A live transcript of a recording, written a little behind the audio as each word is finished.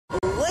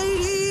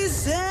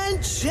Ladies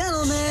and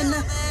gentlemen,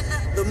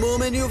 the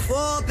moment you've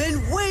all been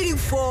waiting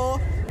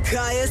for,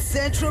 Kaya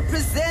Central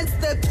presents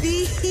the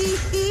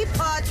BEE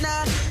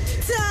partner,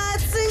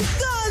 Tats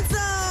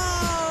Nkonzo.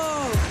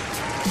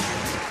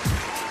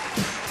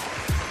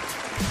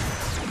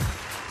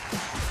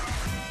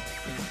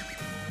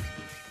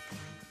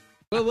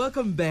 Well,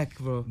 welcome back,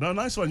 bro. No,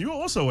 nice one. You were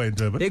also away in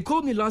Durban. They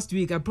called me last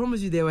week. I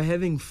promise you they were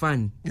having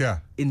fun.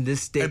 Yeah. In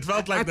this state. It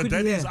felt like the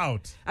daddy's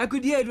out. I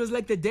could hear it was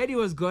like the daddy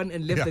was gone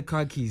and left the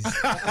car keys.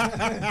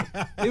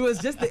 It was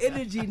just the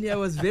energy in here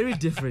was very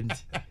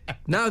different.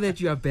 Now that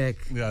you are back.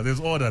 Yeah,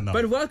 there's order now.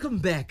 But welcome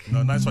back.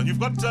 No, nice one.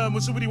 You've got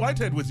Mosibodi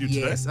Whitehead with you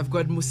today. Yes, I've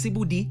got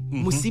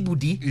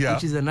Mosibodi, Yeah.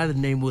 which is another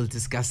name we'll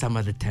discuss some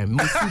other time.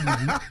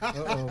 Mosibodi.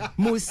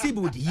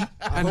 Mosibodi.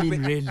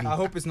 Really. I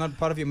hope it's not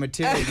part of your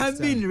material.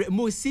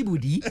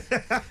 Mosibodi.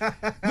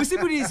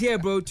 Mosibodi is here,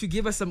 bro, to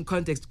give us some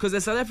context. Because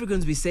as South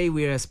Africans, we say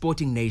we're a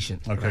sporting nation.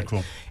 Okay, right?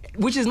 Cool.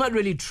 Which is not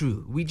really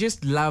true. We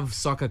just love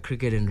soccer,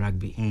 cricket, and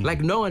rugby.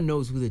 Like, no one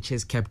knows who the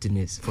chess captain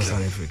is for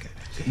South Africa.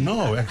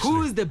 No, actually.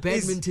 Who is the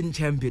badminton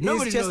champion?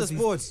 Nobody knows.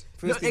 Sports.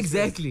 No,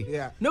 exactly.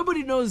 Yeah.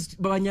 Nobody knows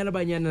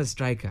Banyana's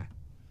striker.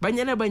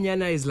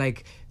 Banyana is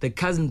like the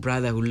cousin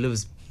brother who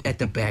lives at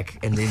the back,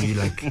 and then you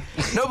like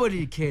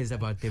nobody cares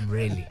about them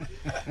really.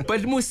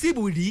 But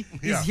Mosibodi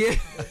is here.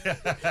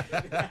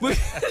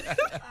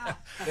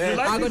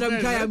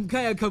 I'm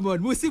Kaya, come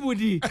on,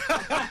 Mosibodi.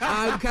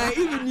 I'm Kaya.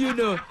 Even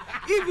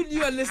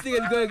you are listening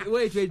and going,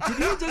 wait, did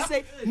you just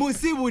say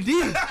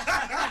Mosibodi?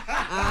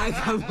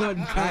 Come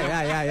on,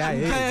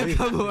 Kaya.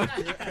 Come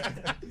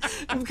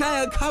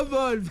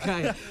on,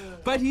 Kaya.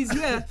 But he's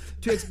here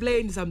to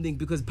explain something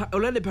because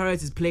Orlando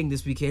Pirates is playing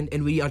this weekend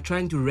and we are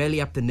trying to rally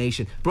up the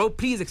nation. Bro,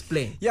 please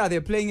explain. Yeah,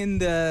 they're playing in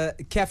the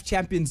CAF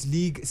Champions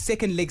League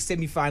second leg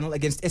semi-final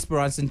against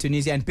Esperance in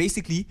Tunisia, and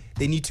basically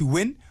they need to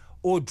win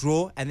or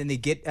draw, and then they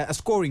get a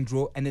scoring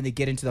draw, and then they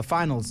get into the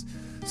finals.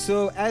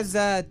 So as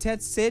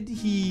Tats said,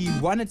 he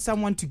wanted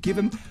someone to give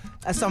him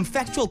some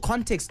factual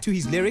context to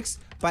his lyrics,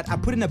 but I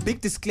put in a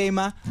big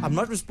disclaimer. I'm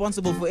not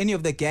responsible for any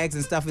of the gags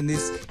and stuff in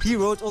this. He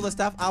wrote all the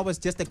stuff. I was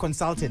just a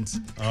consultant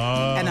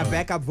and a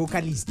backup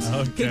vocalist.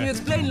 Okay. Can you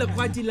explain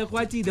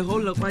Lekgwathi, the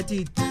whole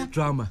Lekgwathi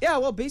drama? Yeah,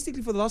 well,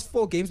 basically for the last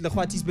 4 games,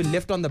 Lekgwathi's been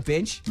left on the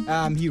bench.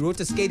 He wrote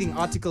a scathing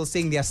article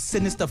saying there are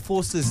sinister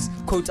forces,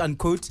 quote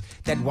unquote,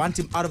 that want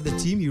him out of the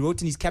team. He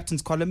wrote in his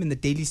captain's column in the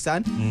Daily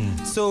Sun.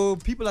 So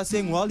people are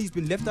saying, well, he's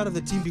been left out of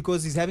the team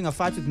because he's having a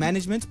fight with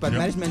management, but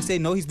management say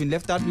no, he's been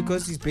left out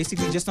because he's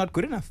basically just not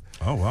good enough.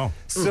 Oh, wow.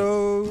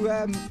 So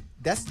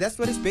that's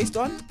what it's based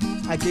on.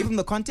 I gave him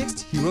the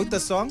context. He wrote the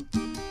song,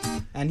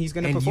 and he's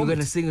going to perform. And you're going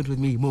to sing it with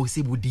me,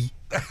 Mosibodi.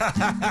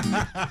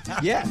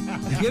 Yeah.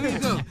 Here we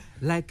go.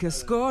 Like a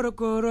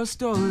skorokoro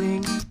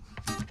stalling,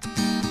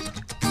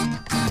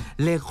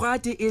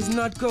 Lekgwathi is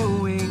not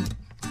going,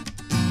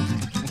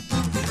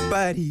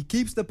 but he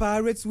keeps the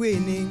Pirates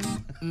winning.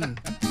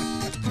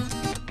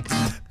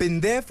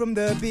 Been there from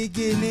the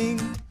beginning.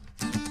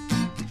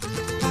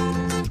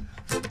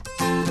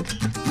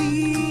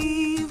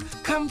 We've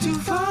come too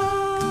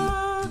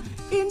far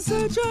in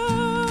search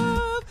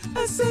of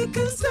a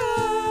second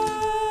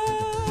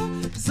star.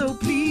 So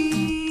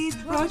please,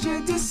 Roger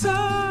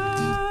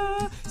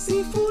Dessa,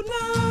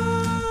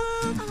 Sifuna,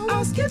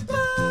 ask it back.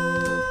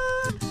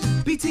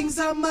 Beating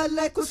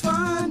Zamalek was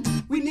fun.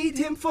 We need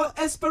him for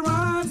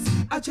Esperance.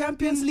 Our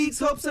Champions League's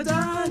hopes are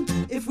done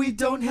if we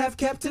don't have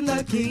Captain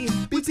Lucky.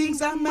 Beating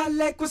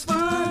Zamalek was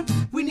fun.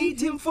 We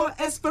need him for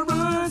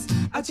Esperance.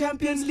 Our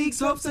Champions League's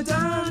hopes are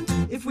done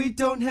if we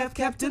don't have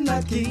Captain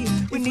Lucky.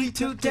 We need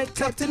to get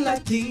Captain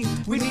Lucky.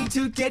 We need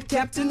to get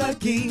Captain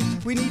Lucky.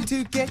 We need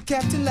to get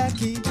Captain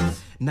Lucky.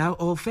 Now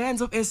all fans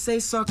of SA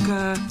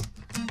Soccer,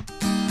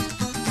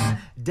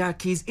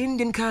 Daki's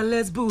Indian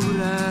colors,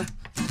 Bura.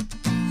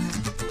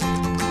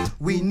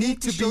 We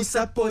need to be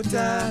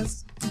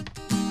supporters.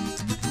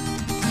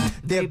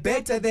 They're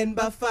better than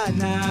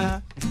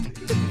Bafana.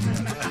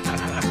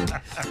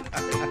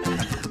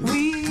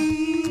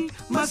 We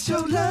must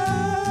show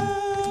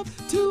love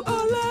to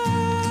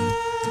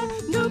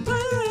Orlando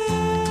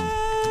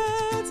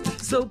Pirates.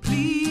 So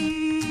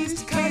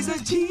please, Kaiser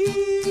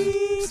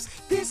Chiefs,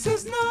 this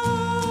is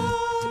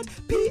not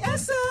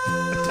PSL.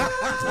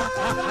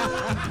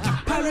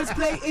 Pirates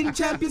play in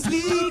Champions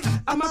League.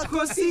 I'm a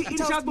Crossy in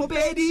Charles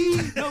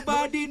Mosibodi.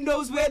 Nobody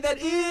knows where that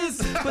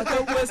is, but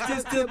the worst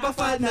is still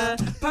Bafana.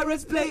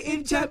 Pirates play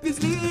in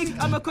Champions League.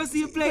 I'm a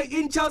Crossy play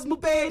in Charles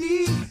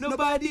Mosibodi.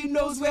 Nobody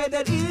knows where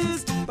that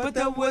is, but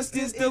the worst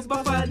is still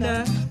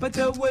Bafana. But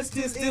the worst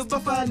is still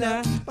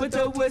Bafana. But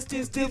the worst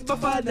is still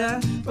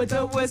Bafana. But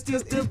the worst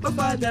is still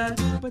Bafana.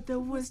 But the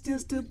worst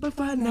is still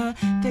Bafana.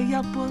 They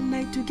up all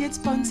night to get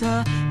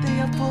sponsor. They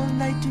up all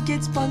night to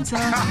get sponsor.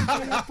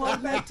 They up all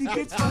night to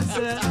get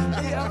sponsor.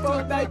 They up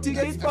all night to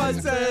get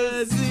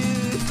sponsors.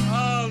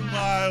 Oh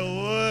my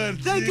word.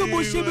 Thank you,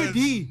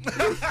 Mosibodi.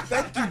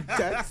 Thank you,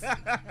 Tats.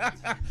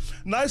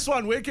 Nice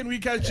one. Where can we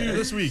catch you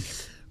this week?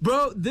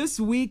 Bro, this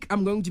week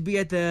I'm going to be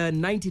at the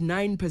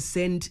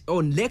 99%,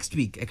 or next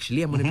week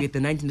actually, I'm going to be at the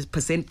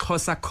 99%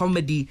 Xhosa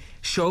comedy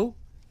show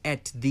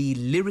at the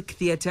Lyric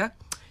Theatre.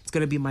 It's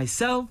going to be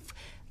myself,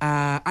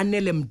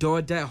 Anele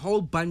Mdoda, a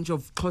whole bunch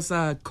of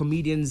Xhosa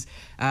comedians,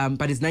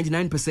 but it's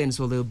 99%,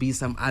 so there'll be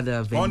some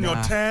other vendor. On your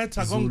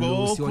teta,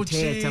 Zulus, your kuchini.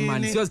 teta,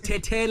 man. So it's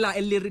Tetela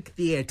a Lyric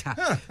Theatre.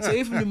 So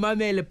if you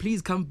mamele,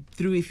 please come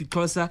through if you're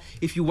Xhosa.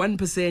 If you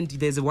 1%,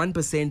 there's a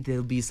 1%,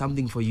 there'll be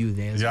something for you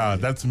there. Yeah,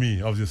 that's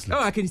me, obviously.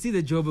 Oh, I can see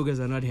the Joburgers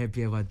are not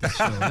happy about this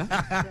show. Huh?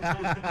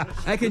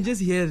 I can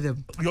just hear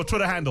them. Your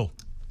Twitter handle.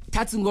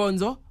 Tats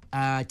Nkonzo,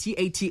 Tats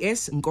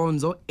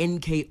Nkonzo,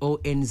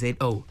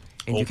 Nkonzo.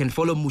 And you can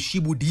follow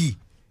Mosibodi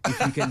if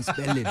you can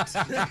spell it.